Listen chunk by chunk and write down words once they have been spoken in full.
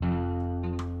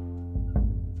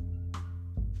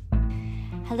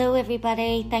Hello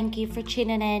everybody, thank you for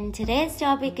tuning in. Today's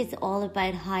topic is all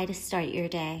about how to start your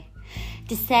day.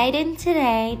 Deciding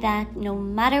today that no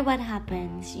matter what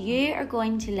happens, you are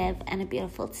going to live in a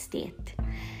beautiful state.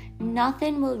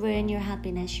 Nothing will ruin your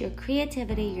happiness, your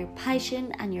creativity, your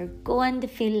passion, and you're going to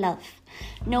feel love.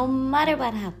 No matter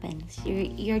what happens,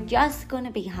 you're just going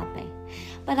to be happy.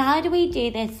 But how do we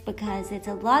do this? Because it's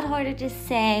a lot harder to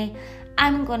say,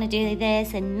 I'm going to do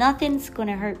this and nothing's going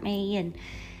to hurt me and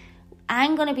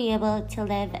I'm going to be able to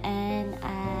live in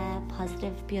a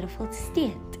positive, beautiful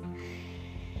state.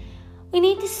 We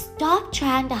need to stop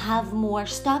trying to have more.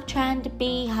 Stop trying to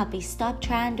be happy. Stop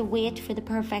trying to wait for the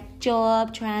perfect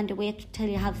job. Trying to wait until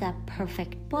you have that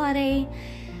perfect body.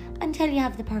 Until you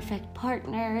have the perfect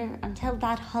partner. Until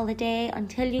that holiday.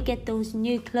 Until you get those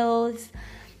new clothes.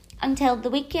 Until the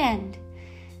weekend.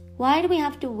 Why do we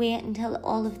have to wait until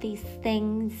all of these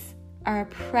things are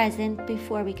present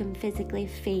before we can physically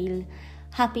feel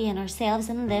happy in ourselves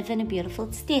and live in a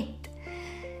beautiful state?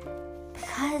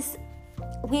 Because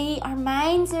our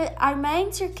minds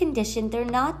are conditioned. They're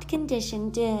not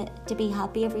conditioned to be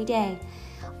happy every day.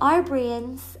 Our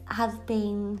brains have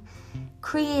been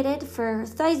created for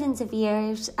thousands of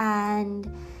years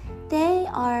and they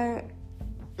are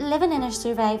living in a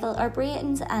survival. Our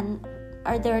brains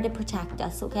are there to protect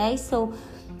us, okay? So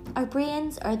our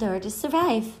brains are there to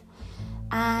survive.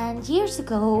 And years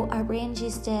ago, our brains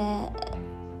used to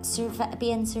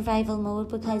be in survival mode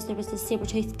because there was a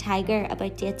saber-toothed tiger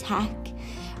about to attack.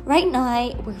 Right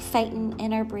now, we're fighting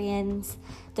in our brains.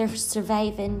 They're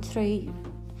surviving through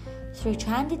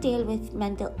trying to deal with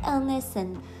mental illness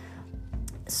and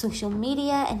social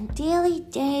media and daily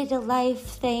day-to-life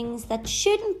things that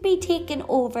shouldn't be taking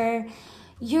over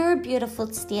your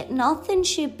beautiful state. Nothing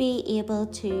should be able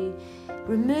to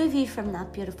remove you from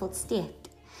that beautiful state.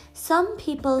 Some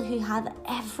people who have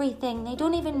everything, they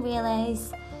don't even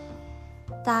realize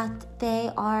that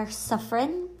they are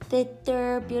suffering, that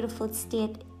their beautiful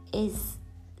state is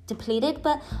depleted.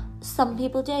 But some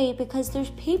people do, because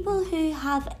there's people who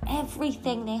have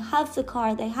everything. They have the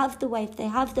car, they have the wife, they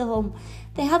have the home,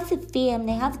 they have the fame,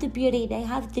 they have the beauty, they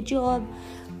have the job.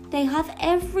 They have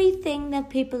everything that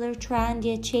people are trying to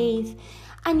achieve,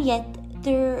 and yet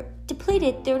they're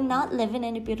depleted. They're not living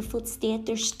in a beautiful state.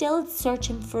 They're still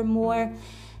searching for more.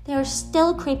 They're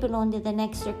still creeping on to the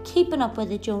next. They're keeping up with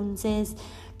the Joneses.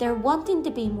 They're wanting to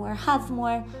be more, have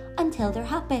more, until they're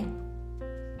happy.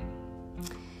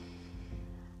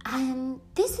 And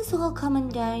this is all coming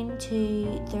down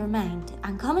to their mind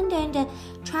and coming down to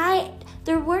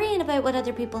they're worrying about what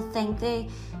other people think. They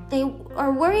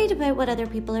are worried about what other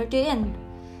people are doing.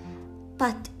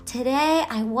 But today,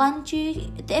 I want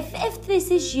you, if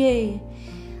this is you,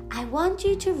 I want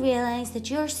you to realize that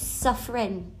you're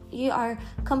suffering. You are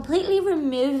completely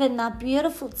removing that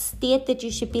beautiful state that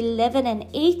you should be living in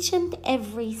each and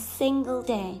every single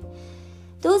day.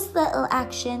 Those little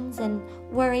actions and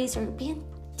worries are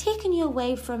taking you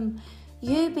away from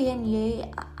you being you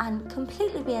and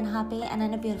completely being happy and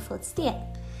in a beautiful state.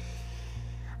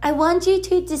 I want you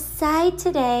to decide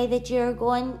today that you're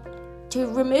going to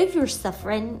remove your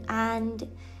suffering. And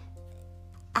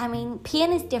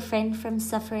pain is different from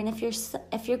suffering.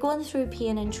 If you're going through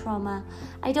pain and trauma,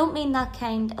 I don't mean that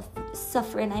kind of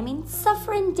suffering. I mean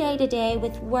suffering day to day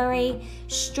with worry,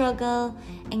 struggle,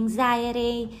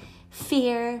 anxiety,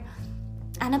 fear,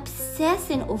 and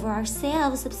obsessing over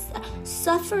ourselves.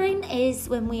 Suffering is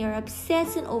when we are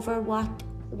obsessing over what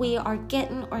we are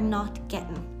getting or not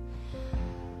getting.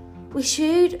 We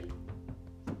should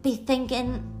be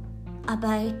thinking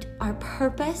about our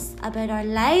purpose, about our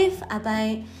life,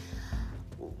 about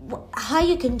how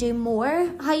you can do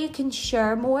more, how you can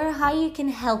share more, how you can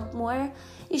help more.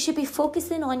 You should be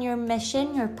focusing on your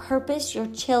mission, your purpose, your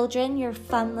children, your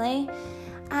family,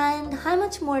 and how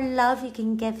much more love you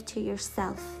can give to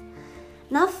yourself.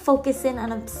 Not focusing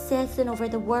and obsessing over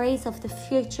the worries of the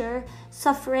future,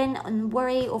 suffering and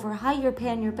worry over how you're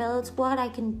paying your bills, what I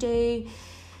can do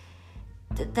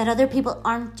that other people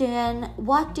aren't doing.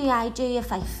 What do I do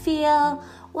if I fail?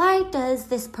 Why does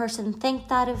this person think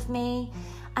that of me?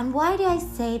 And why do I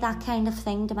say that kind of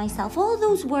thing to myself? All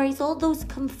those worries, all those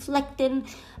conflicting,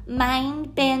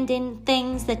 mind-bending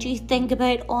things that you think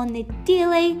about on the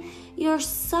daily, you're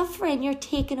suffering, you're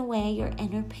taking away your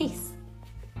inner peace.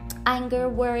 Anger,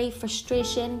 worry,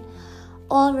 frustration,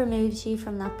 all removes you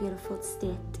from that beautiful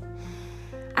state.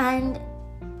 And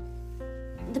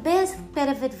the best bit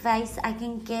of advice I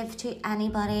can give to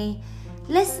anybody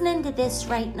listening to this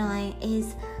right now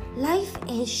is life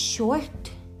is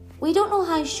short. We don't know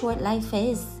how short life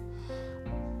is.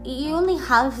 You only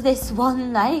have this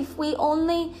one life. We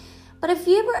only But if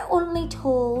you were only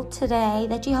told today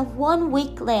that you have 1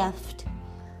 week left,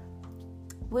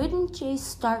 wouldn't you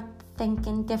start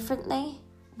thinking differently?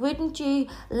 Wouldn't you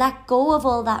let go of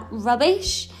all that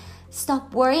rubbish?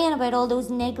 Stop worrying about all those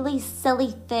niggly,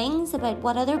 silly things, about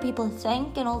what other people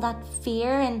think, and all that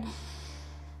fear and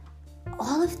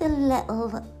all of the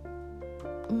little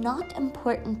not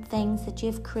important things that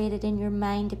you've created in your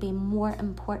mind to be more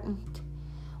important.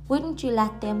 Wouldn't you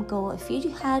let them go? If you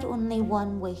had only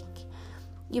 1 week,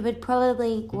 you would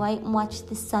probably go out and watch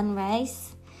the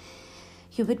sunrise.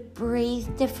 You would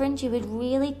breathe different. You would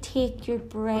really take your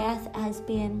breath as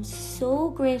being so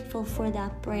grateful for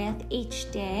that breath each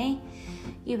day.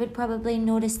 You would probably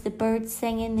notice the birds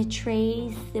singing, the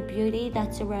trees, the beauty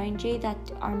that's around you,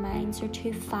 that our minds are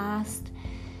too fast.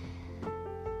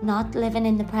 Not living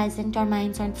in the present, our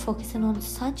minds aren't focusing on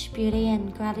such beauty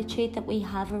and gratitude that we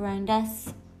have around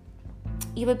us.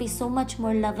 You would be so much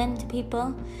more loving to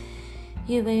people.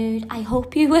 You would, I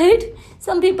hope you would.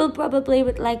 Some people probably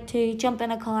would like to jump in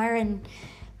a car and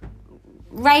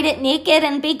ride it naked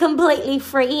and be completely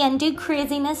free and do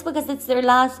craziness because it's their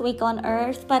last week on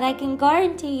earth. But I can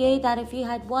guarantee you that if you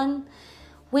had 1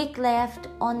 week left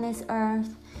on this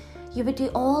earth, you would do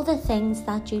all the things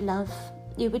that you love.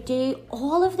 You would do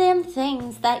all of them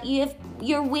things that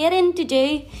you're waiting to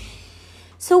do.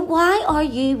 So why are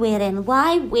you waiting?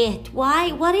 Why wait?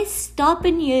 What is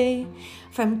stopping you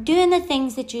from doing the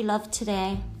things that you love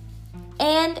today?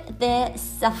 And the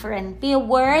suffering. Be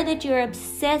aware that you're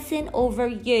obsessing over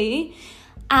you,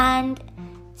 and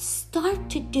start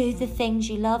to do the things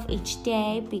you love each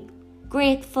day. Be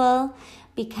grateful.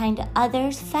 Be kind to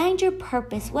others. Find your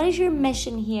purpose. What is your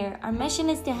mission here? Our mission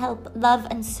is to help, love,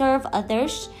 and serve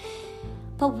others.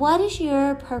 But what is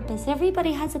your purpose?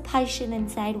 Everybody has a passion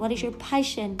inside. What is your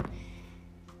passion?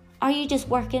 Are you just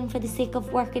working for the sake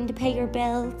of working to pay your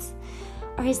bills?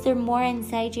 Or is there more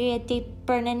inside you, a deep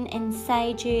burning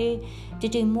inside you to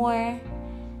do more?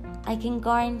 I can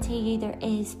guarantee you there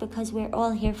is, because we're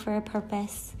all here for a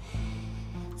purpose.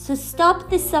 So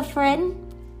stop the suffering.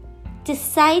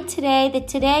 Decide today that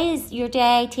today is your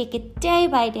day. Take it day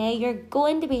by day. You're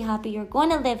going to be happy. You're going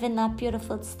to live in that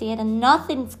beautiful state, and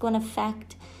nothing's going to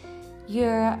affect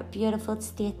your beautiful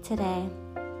state today.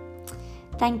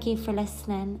 Thank you for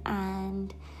listening,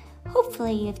 and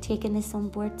hopefully you've taken this on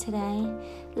board today.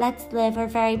 Let's live our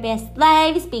very best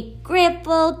lives. Be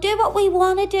grateful. Do what we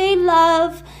want to do.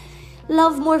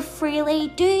 Love more freely.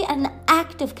 Do an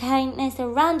act of kindness, a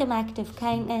random act of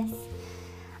kindness,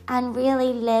 and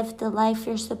really live the life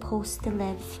you're supposed to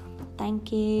live.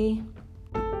 Thank you.